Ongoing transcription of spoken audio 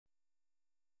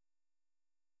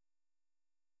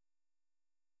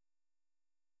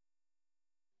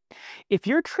If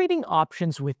you're trading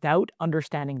options without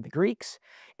understanding the Greeks,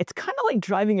 it's kind of like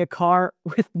driving a car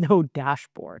with no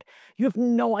dashboard. You have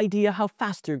no idea how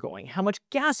fast you're going, how much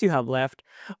gas you have left,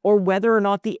 or whether or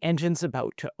not the engine's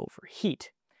about to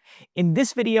overheat. In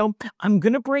this video, I'm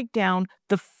going to break down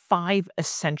the 5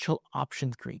 essential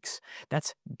options Greeks.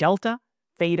 That's delta,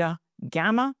 theta,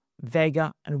 gamma,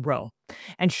 vega, and rho,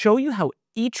 and show you how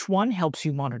each one helps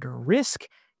you monitor risk,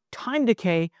 time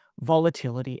decay,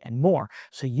 volatility, and more,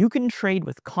 so you can trade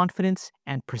with confidence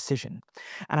and precision.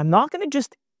 And I'm not going to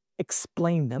just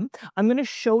explain them. I'm going to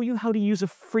show you how to use a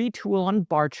free tool on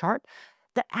Barchart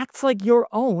that acts like your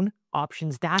own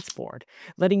options dashboard,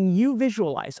 letting you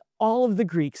visualize all of the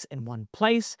Greeks in one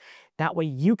place. That way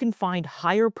you can find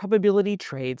higher probability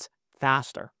trades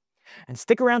faster. And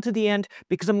stick around to the end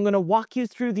because I'm going to walk you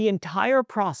through the entire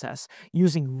process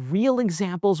using real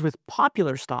examples with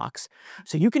popular stocks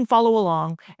so you can follow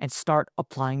along and start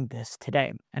applying this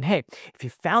today. And hey, if you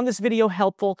found this video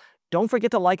helpful, don't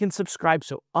forget to like and subscribe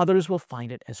so others will find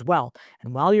it as well.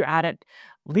 And while you're at it,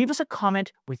 leave us a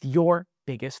comment with your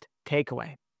biggest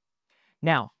takeaway.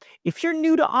 Now, if you're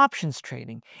new to options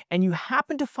trading and you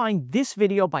happen to find this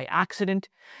video by accident,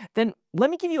 then let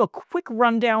me give you a quick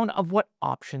rundown of what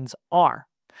options are.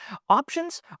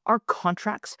 Options are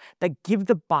contracts that give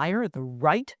the buyer the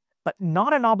right, but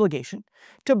not an obligation,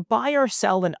 to buy or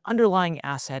sell an underlying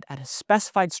asset at a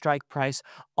specified strike price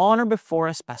on or before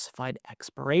a specified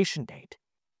expiration date.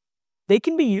 They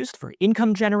can be used for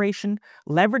income generation,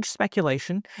 leverage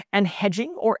speculation, and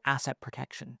hedging or asset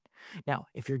protection. Now,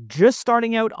 if you're just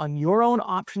starting out on your own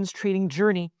options trading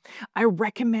journey, I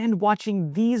recommend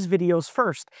watching these videos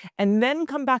first and then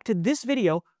come back to this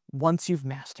video once you've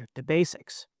mastered the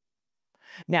basics.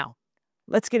 Now,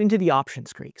 let's get into the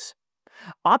options Greeks.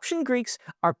 Option Greeks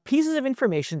are pieces of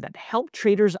information that help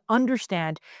traders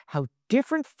understand how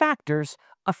different factors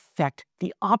affect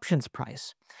the options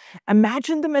price.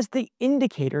 Imagine them as the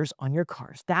indicators on your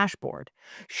car's dashboard.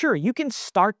 Sure, you can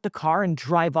start the car and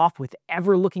drive off with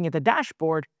ever looking at the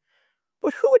dashboard,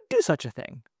 but who would do such a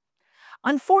thing?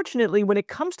 Unfortunately, when it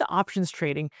comes to options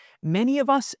trading, many of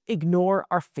us ignore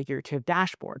our figurative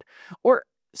dashboard, or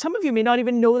some of you may not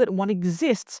even know that one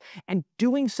exists, and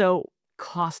doing so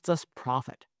costs us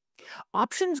profit.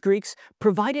 Options Greeks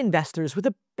provide investors with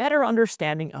a better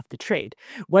understanding of the trade,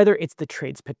 whether it's the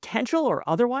trade's potential or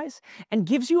otherwise, and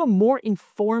gives you a more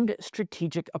informed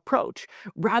strategic approach,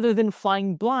 rather than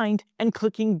flying blind and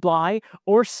clicking buy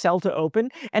or sell to open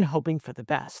and hoping for the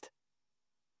best.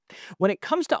 When it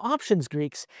comes to options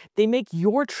Greeks, they make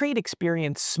your trade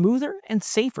experience smoother and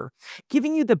safer,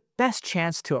 giving you the best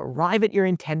chance to arrive at your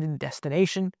intended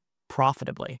destination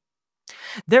profitably.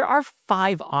 There are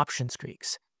 5 options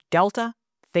Greeks: delta,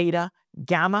 theta,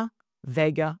 gamma,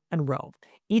 vega, and rho.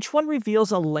 Each one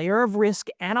reveals a layer of risk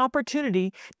and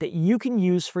opportunity that you can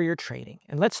use for your trading.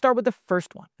 And let's start with the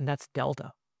first one, and that's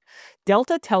delta.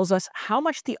 Delta tells us how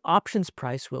much the options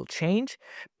price will change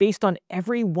based on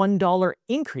every $1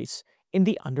 increase in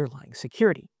the underlying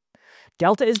security.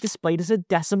 Delta is displayed as a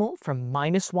decimal from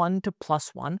 -1 to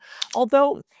 +1,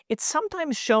 although it's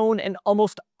sometimes shown and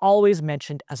almost always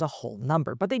mentioned as a whole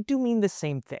number, but they do mean the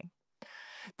same thing.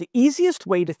 The easiest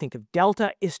way to think of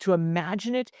delta is to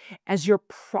imagine it as your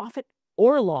profit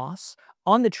or loss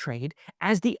on the trade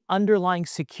as the underlying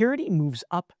security moves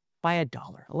up by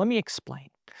 $1. Let me explain.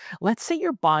 Let's say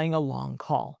you're buying a long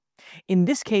call. In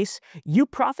this case, you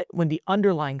profit when the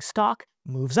underlying stock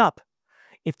moves up.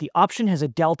 If the option has a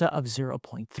delta of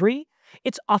 0.3,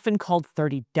 it's often called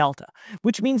 30 delta,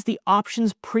 which means the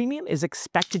option's premium is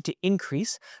expected to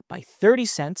increase by 30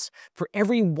 cents for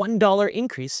every $1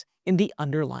 increase in the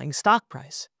underlying stock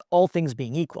price, all things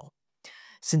being equal.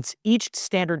 Since each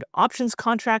standard options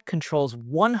contract controls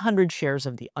 100 shares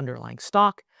of the underlying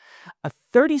stock, a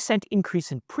 30-cent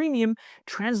increase in premium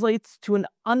translates to an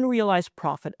unrealized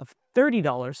profit of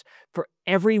 $30 for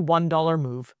every $1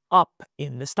 move up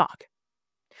in the stock.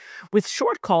 With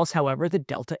short calls, however, the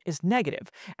delta is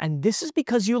negative, and this is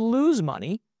because you lose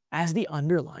money as the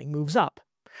underlying moves up.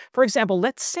 For example,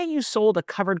 let's say you sold a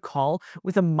covered call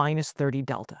with a -30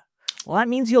 delta. Well, that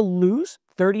means you'll lose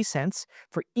 30 cents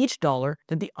for each dollar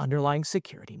that the underlying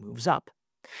security moves up.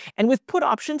 And with put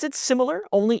options, it's similar,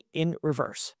 only in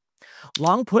reverse.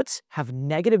 Long puts have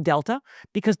negative delta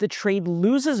because the trade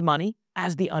loses money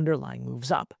as the underlying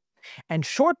moves up. And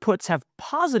short puts have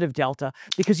positive delta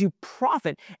because you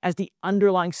profit as the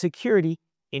underlying security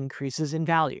increases in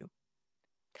value.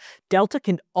 Delta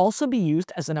can also be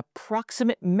used as an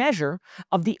approximate measure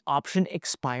of the option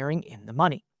expiring in the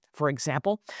money. For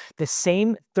example, the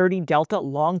same 30 delta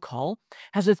long call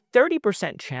has a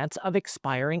 30% chance of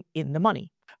expiring in the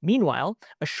money, Meanwhile,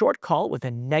 a short call with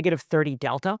a -30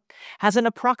 delta has an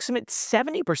approximate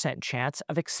 70% chance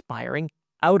of expiring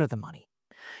out of the money.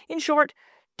 In short,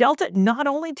 delta not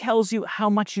only tells you how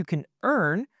much you can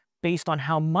earn based on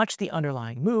how much the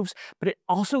underlying moves, but it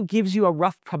also gives you a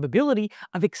rough probability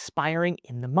of expiring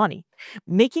in the money,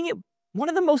 making it one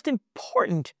of the most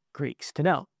important Greeks to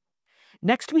know.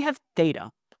 Next, we have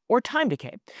theta, or time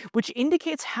decay, which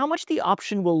indicates how much the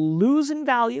option will lose in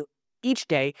value each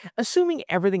day, assuming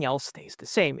everything else stays the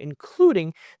same,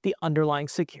 including the underlying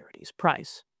security's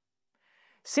price.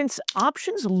 Since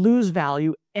options lose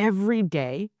value every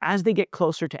day as they get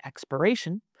closer to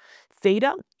expiration,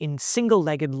 theta in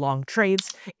single-legged long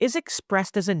trades is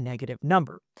expressed as a negative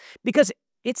number, because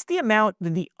it's the amount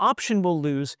that the option will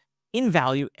lose in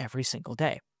value every single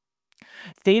day.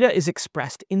 Theta is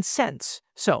expressed in cents.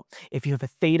 So if you have a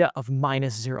theta of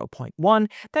 -0.1,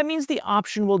 that means the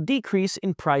option will decrease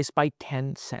in price by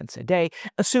 10 cents a day,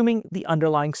 assuming the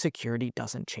underlying security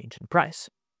doesn't change in price.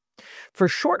 For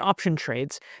short option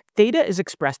trades, theta is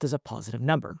expressed as a positive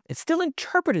number. It's still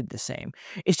interpreted the same.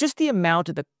 It's just the amount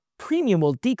of the premium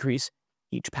will decrease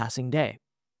each passing day.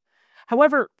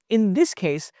 However, in this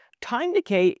case, time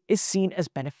decay is seen as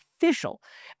beneficial,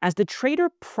 as the trader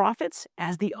profits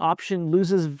as the option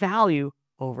loses value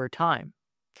over time.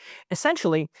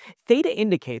 Essentially, theta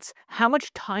indicates how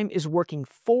much time is working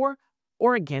for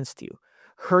or against you,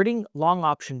 hurting long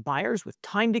option buyers with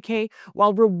time decay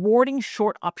while rewarding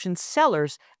short option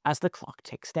sellers as the clock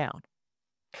ticks down.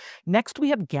 Next, we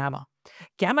have gamma.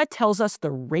 Gamma tells us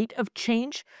the rate of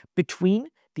change between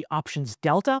the option's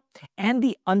delta and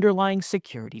the underlying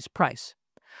security's price.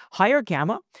 Higher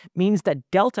gamma means that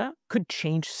delta could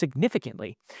change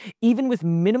significantly, even with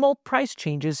minimal price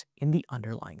changes in the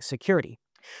underlying security.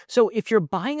 So if you're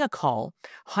buying a call,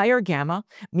 higher gamma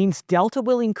means delta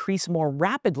will increase more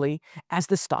rapidly as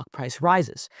the stock price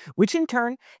rises, which in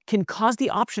turn can cause the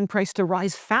option price to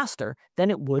rise faster than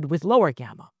it would with lower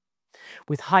gamma.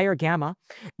 With higher gamma,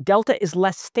 delta is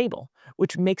less stable,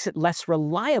 which makes it less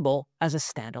reliable as a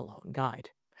standalone guide.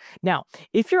 Now,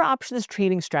 if your options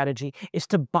trading strategy is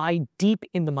to buy deep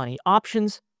in the money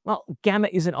options, well, gamma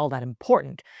isn't all that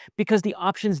important because the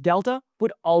options delta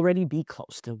would already be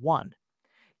close to 1.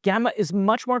 Gamma is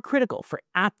much more critical for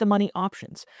at-the-money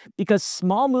options because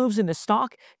small moves in the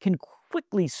stock can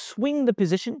quickly swing the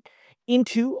position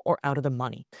into or out of the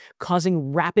money,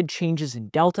 causing rapid changes in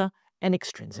delta and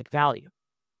extrinsic value.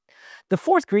 The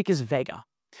fourth Greek is Vega.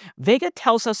 Vega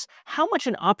tells us how much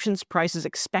an option's price is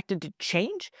expected to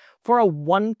change for a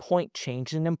 1-point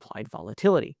change in implied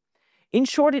volatility. In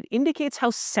short, it indicates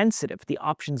how sensitive the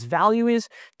option's value is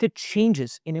to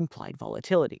changes in implied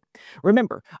volatility.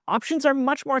 Remember, options are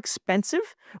much more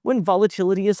expensive when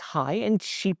volatility is high and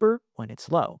cheaper when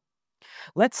it's low.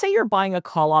 Let's say you're buying a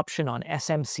call option on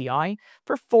SMCI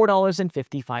for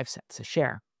 $4.55 a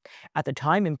share. At the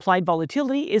time, implied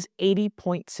volatility is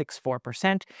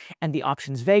 80.64%, and the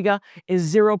option's Vega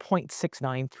is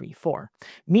 0.6934,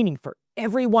 meaning for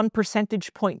every 1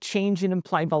 percentage point change in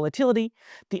implied volatility,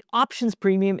 the options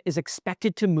premium is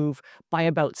expected to move by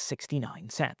about 69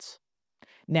 cents.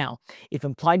 Now, if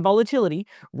implied volatility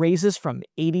raises from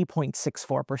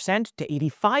 80.64% to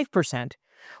 85%,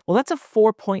 well, that's a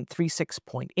 4.36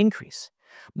 point increase.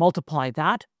 Multiply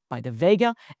that by the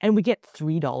Vega, and we get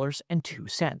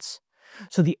 $3.02.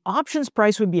 So the options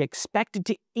price would be expected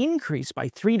to increase by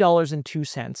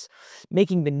 $3.02,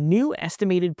 making the new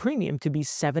estimated premium to be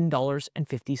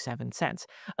 $7.57,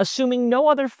 assuming no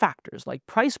other factors like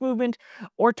price movement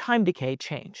or time decay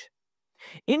change.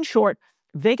 In short,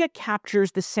 Vega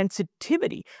captures the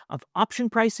sensitivity of option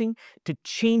pricing to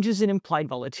changes in implied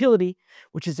volatility,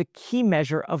 which is a key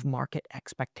measure of market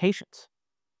expectations.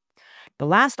 The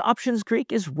last options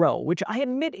Greek is Rho, which I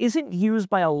admit isn't used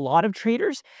by a lot of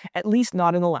traders, at least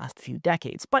not in the last few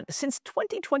decades, but since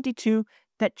 2022,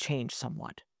 that changed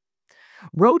somewhat.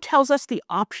 Rho tells us the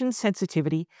option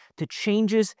sensitivity to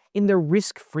changes in the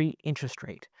risk-free interest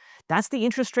rate. That's the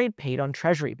interest rate paid on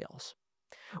treasury bills.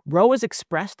 Rho is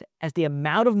expressed as the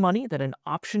amount of money that an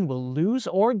option will lose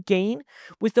or gain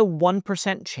with a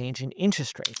 1% change in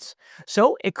interest rates.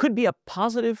 So it could be a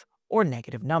positive or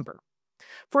negative number.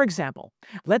 For example,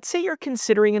 let's say you're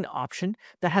considering an option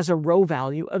that has a Rho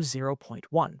value of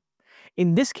 0.1.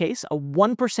 In this case, a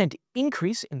 1%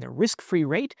 increase in the risk-free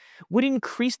rate would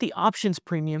increase the options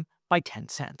premium by 10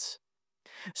 cents.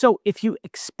 So if you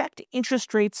expect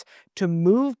interest rates to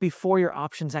move before your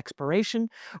option's expiration,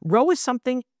 Rho is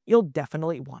something you'll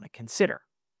definitely want to consider.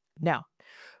 Now,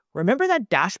 remember that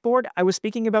dashboard I was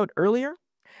speaking about earlier?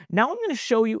 Now I'm going to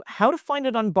show you how to find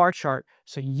it on Barchart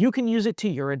so you can use it to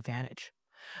your advantage.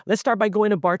 Let's start by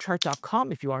going to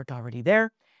barchart.com if you aren't already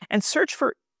there, and search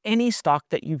for any stock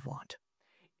that you want.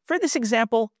 For this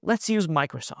example, let's use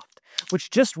Microsoft,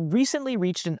 which just recently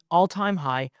reached an all-time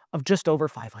high of just over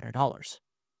 $500.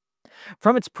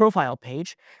 From its profile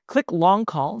page, click Long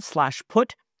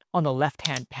Call/Put on the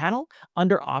left-hand panel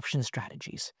under Option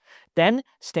Strategies. Then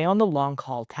stay on the Long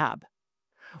Call tab.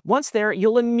 Once there,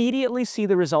 you'll immediately see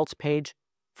the results page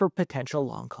for potential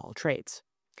long call trades.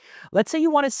 Let's say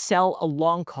you want to sell a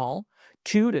long call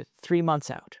 2 to 3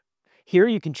 months out. Here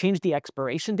you can change the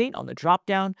expiration date on the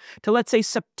drop-down to, let's say,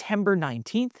 September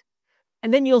 19th,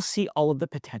 and then you'll see all of the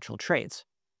potential trades.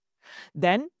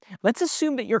 Then, let's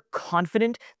assume that you're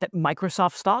confident that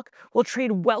Microsoft stock will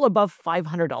trade well above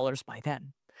 $500 by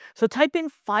then. So type in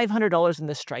 $500 in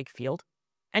the strike field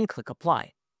and click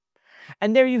Apply.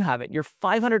 And there you have it, your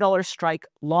 $500 strike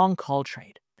long call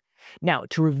trade. Now,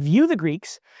 to review the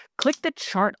Greeks, click the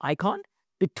chart icon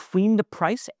between the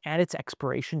price and its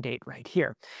expiration date right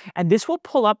here. And this will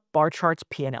pull up Barchart's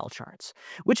P&L charts,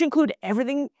 which include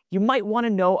everything you might want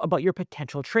to know about your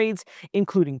potential trades,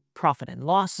 including profit and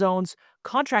loss zones,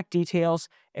 contract details,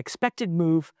 expected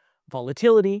move,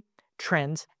 volatility,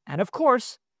 trends, and of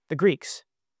course, the Greeks.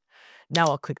 Now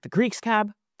I'll click the Greeks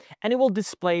tab, and it will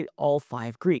display all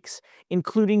 5 Greeks,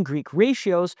 including Greek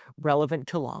ratios relevant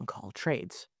to long call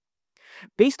trades.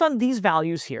 Based on these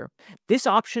values here, this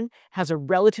option has a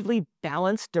relatively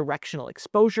balanced directional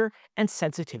exposure and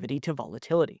sensitivity to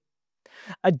volatility.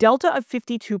 A delta of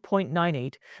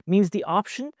 52.98 means the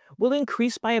option will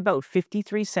increase by about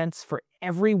 53 cents for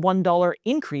every $1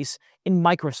 increase in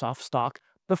Microsoft stock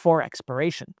before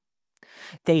expiration.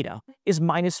 Theta is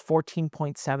minus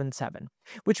 14.77,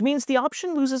 which means the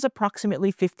option loses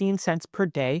approximately 15 cents per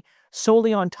day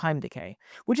solely on time decay,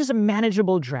 which is a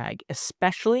manageable drag,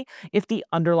 especially if the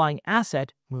underlying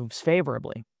asset moves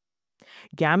favorably.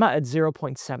 Gamma at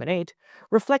 0.78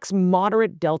 reflects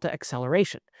moderate delta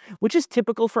acceleration, which is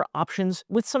typical for options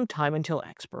with some time until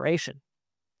expiration.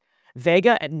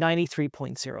 Vega at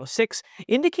 93.06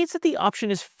 indicates that the option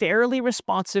is fairly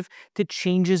responsive to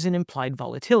changes in implied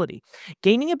volatility,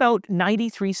 gaining about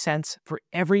 93 cents for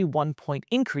every 1 point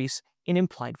increase in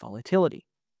implied volatility.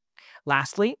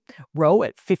 Lastly, Rho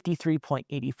at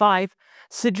 53.85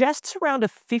 suggests around a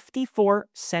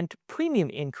 54-cent premium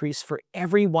increase for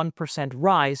every 1%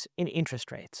 rise in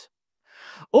interest rates.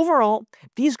 Overall,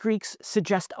 these Greeks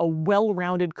suggest a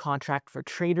well-rounded contract for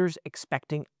traders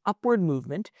expecting upward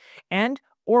movement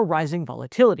and/or rising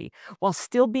volatility, while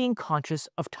still being conscious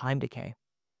of time decay.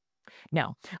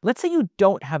 Now, let's say you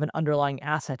don't have an underlying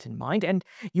asset in mind and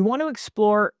you want to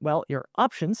explore, well, your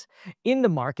options in the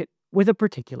market with a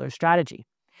particular strategy.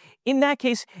 In that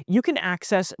case, you can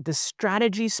access the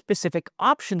strategy-specific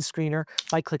option screener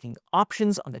by clicking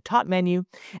Options on the top menu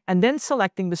and then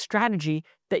selecting the strategy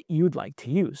that you'd like to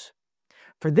use.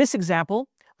 For this example,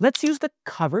 let's use the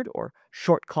covered or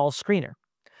short call screener.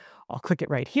 I'll click it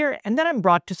right here, and then I'm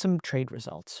brought to some trade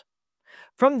results.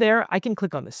 From there, I can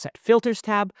click on the Set Filters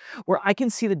tab, where I can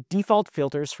see the default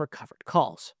filters for covered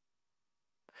calls.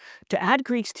 To add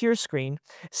Greeks to your screen,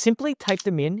 simply type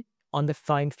them in on the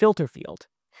Find Filter field.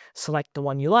 Select the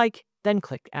one you like, then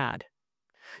click Add.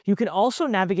 You can also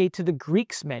navigate to the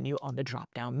Greeks menu on the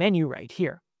drop-down menu right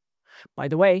here. By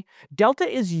the way, delta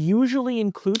is usually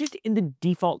included in the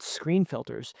default screen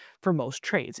filters for most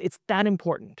trades. It's that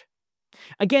important.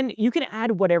 Again, you can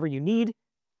add whatever you need,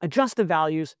 adjust the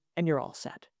values, and you're all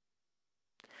set.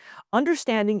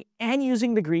 Understanding and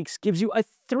using the Greeks gives you a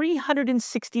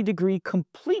 360-degree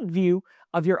complete view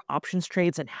of your options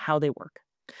trades and how they work.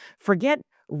 Forget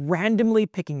randomly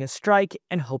picking a strike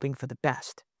and hoping for the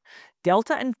best.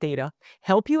 Delta and Theta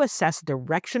help you assess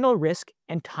directional risk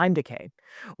and time decay,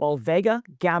 while Vega,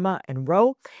 Gamma, and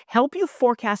Rho help you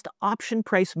forecast option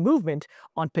price movement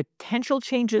on potential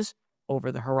changes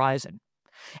over the horizon.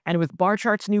 And with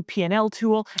Barchart's new P&L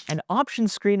tool and option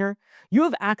screener, you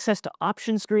have access to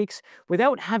options Greeks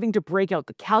without having to break out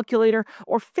the calculator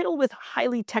or fiddle with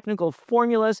highly technical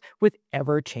formulas with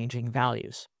ever-changing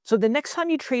values. So the next time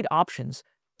you trade options,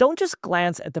 don't just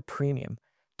glance at the premium.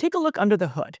 Take a look under the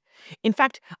hood. In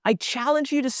fact, I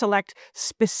challenge you to select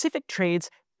specific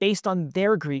trades based on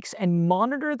their Greeks and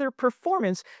monitor their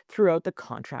performance throughout the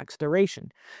contract's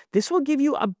duration. This will give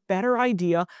you a better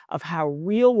idea of how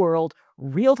real-world,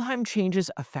 real-time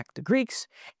changes affect the Greeks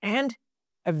and,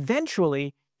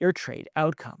 eventually, your trade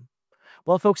outcome.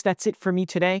 Well, folks, that's it for me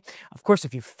today. Of course,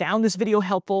 if you found this video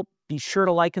helpful, be sure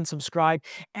to like and subscribe,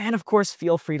 and of course,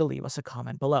 feel free to leave us a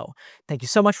comment below. Thank you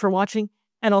so much for watching,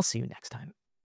 and I'll see you next time.